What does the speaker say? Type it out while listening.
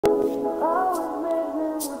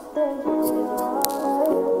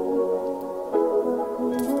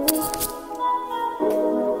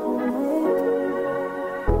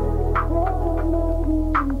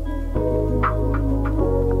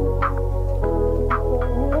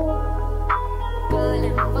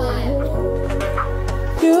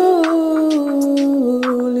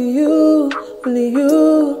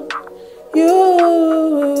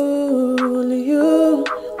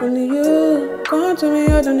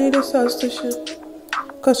need a substitution.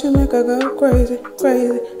 Cause you make her go crazy,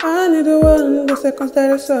 crazy. I need the one the seconds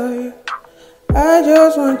that I saw you. I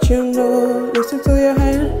just want you to know. Listen to your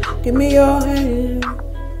hand, give me your hand.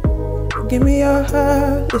 Give me your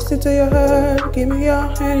heart, listen to your heart. Give me your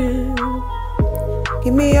hand,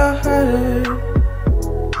 give me your heart.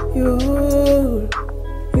 You.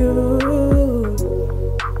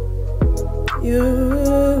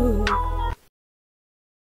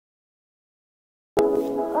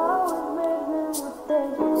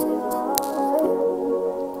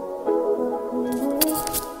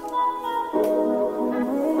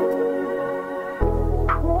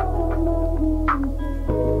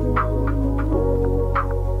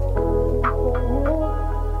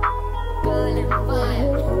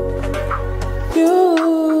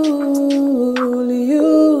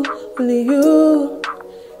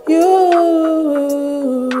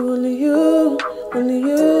 Only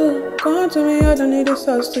you. Come to me, I don't need a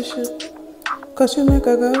substitution. Cause you make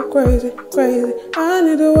her go crazy, crazy. I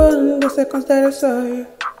need the one the seconds that I saw you.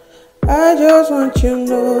 I just want you to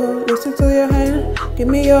know. Listen to your hand, give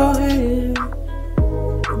me your hand.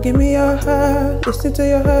 Give me your heart, listen to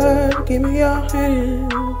your heart. Give me your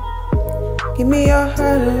hand, give me your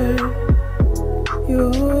heart.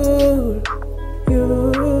 You.